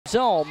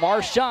zone.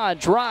 Marchand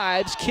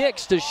drives,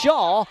 kicks to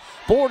Shaw.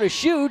 4 to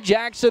shoot.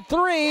 Jacks a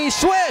 3.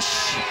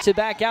 Swish! To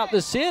back out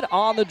to Sid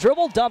on the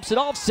dribble. Dumps it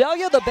off.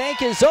 Celia. The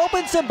bank is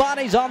open.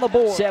 Cimbani's on the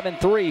board.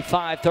 7-3.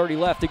 5:30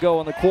 left to go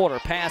in the quarter.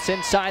 Pass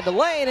inside the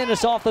lane, and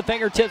it's off the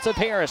fingertips of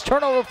Harris.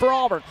 Turnover for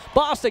Auburn.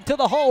 Bostic to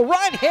the hole.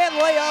 Right hand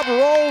layup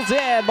rolls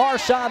in.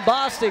 Marchand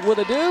Bostic with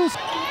a deuce.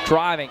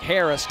 Driving.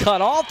 Harris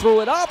cut off.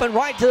 Threw it up and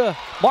right to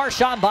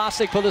Marchand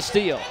Bostic for the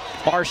steal.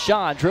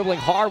 Marchand dribbling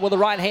hard with the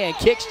right hand.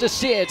 Kicks to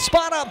Sid.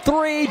 Spot up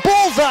 3.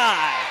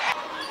 Bullseye!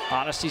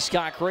 Honesty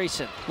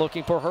Scott-Grayson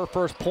looking for her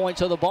first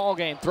points of the ball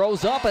game.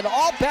 Throws up an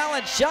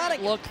off-balance shot.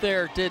 Look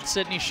there, did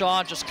Sydney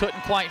Shaw, just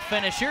couldn't quite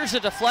finish. Here's a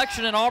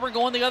deflection and Auburn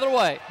going the other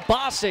way.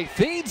 Bostic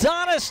feeds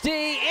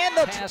Honesty in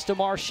the pass to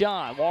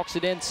Marchand. Walks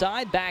it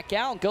inside, back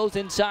out, goes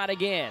inside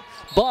again.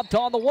 Bumped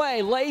on the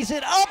way, lays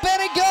it up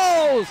and it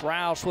goes!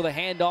 Roush with a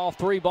handoff,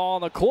 3 ball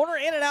in the corner.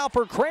 In and out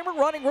for Kramer,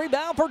 running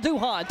rebound for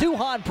Duhon.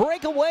 Duhon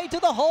breakaway to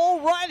the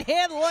hole, right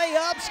hand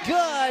layup's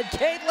good.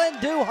 Kaitlyn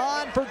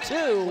Duhon for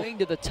 2. Wing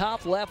to the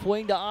top, left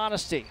wing to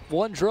Honesty.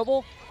 One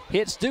dribble,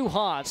 hits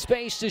Duhon.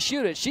 Space to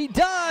shoot it. She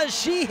does.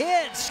 She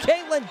hits.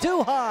 Kaitlyn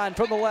Duhon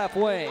from the left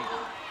wing.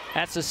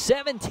 That's the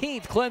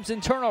 17th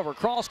Clemson turnover.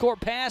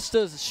 Cross-court pass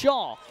to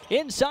Shaw.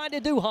 Inside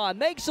to Duhon.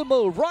 Makes a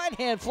move.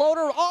 Right-hand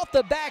floater off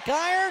the back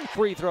iron.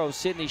 Free throw.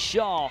 Sydney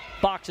Shaw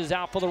boxes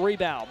out for the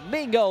rebound.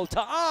 Mingo to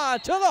the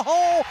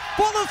hole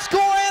for the score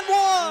and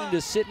 1.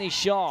 To Sydney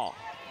Shaw.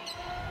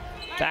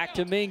 Back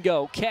to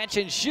Mingo. Catch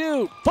and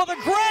shoot for the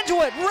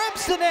graduate.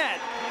 Rips the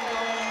net.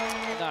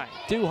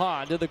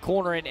 Duhon to the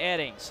corner in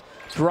Eddings.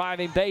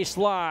 Driving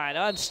baseline.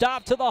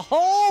 Unstopped to the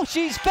hole.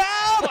 She's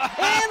fouled.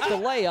 And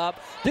the layup.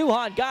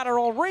 Duhon got her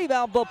own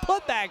rebound, but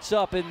putbacks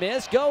up and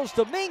miss. Goes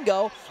to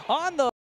Mingo on the